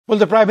Well,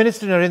 the Prime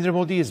Minister Narendra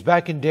Modi is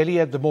back in Delhi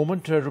at the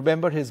moment.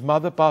 Remember, his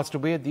mother passed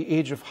away at the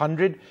age of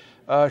 100.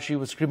 She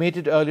was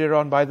cremated earlier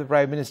on by the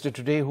Prime Minister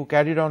today, who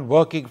carried on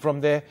working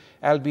from there,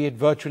 albeit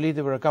virtually.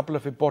 There were a couple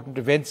of important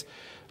events,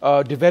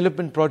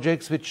 development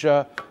projects which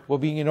were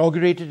being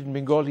inaugurated in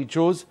Bengal. He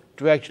chose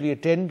to actually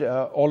attend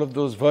all of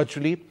those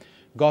virtually,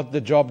 got the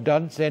job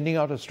done, sending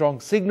out a strong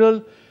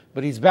signal.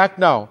 But he's back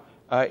now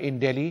in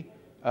Delhi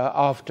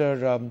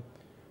after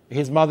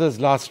his mother's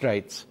last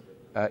rites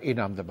in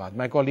Ahmedabad.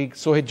 My colleague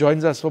Sohit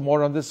joins us for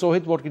more on this.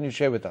 Sohit, what can you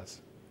share with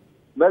us?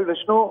 Well,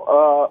 Vishnu,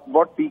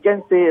 what we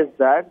can say is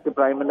that the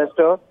Prime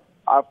Minister,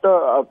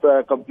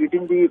 after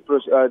completing the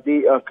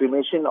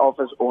cremation of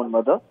his own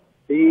mother,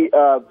 he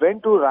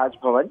went to Raj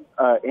Bhavan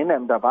in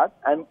Ahmedabad,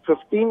 and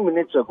 15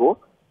 minutes ago,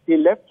 he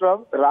left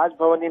from Raj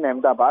Bhavan in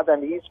Ahmedabad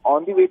and he's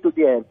on the way to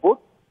the airport,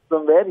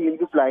 from where he'll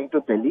be flying to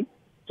Delhi.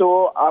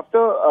 So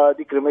after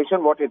the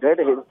cremation, what he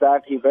did is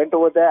that he went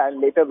over there, and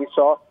later we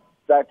saw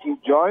that he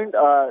joined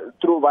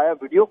via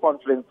video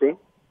conferencing,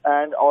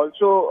 and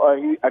also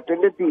he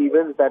attended the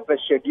events that were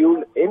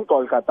scheduled in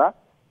Kolkata.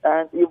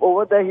 And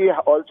over there, he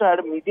also had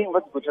a meeting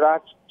with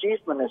Gujarat's Chief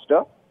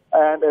Minister,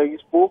 and he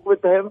spoke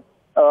with him.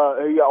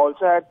 He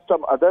also had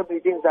some other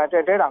meetings that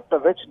he did, after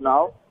which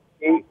now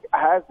he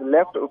has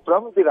left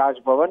from the Raj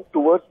Bhavan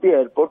towards the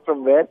airport,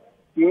 from where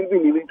he will be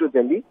leaving to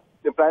Delhi.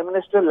 The Prime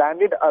Minister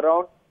landed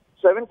around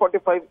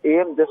 7:45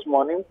 a.m. this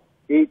morning.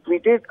 He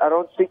tweeted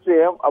around 6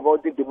 a.m.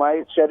 about the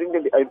demise, sharing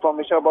the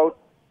information about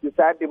the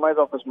sad demise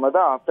of his mother,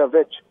 after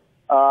which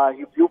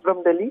he flew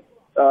from Delhi.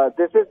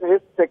 This is his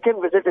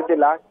second visit in the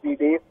last 3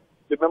 days.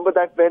 Remember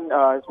that when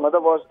his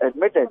mother was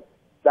admitted,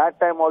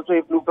 that time also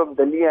he flew from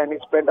Delhi and he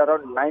spent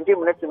around 90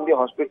 minutes in the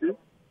hospital.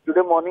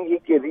 Today morning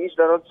he reached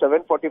around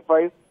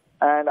 7:45,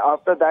 and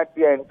after that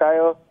the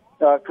entire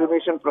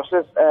cremation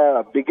process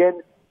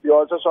began. We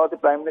also saw the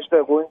Prime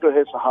Minister going to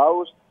his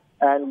house,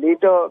 and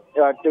later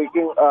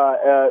taking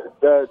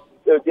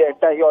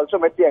he also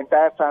met the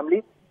entire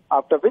family,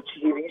 after which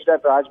he reached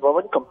at Raj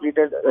Bhavan,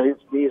 completed his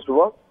day's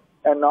work,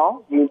 and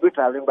now he will be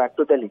traveling back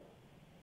to Delhi.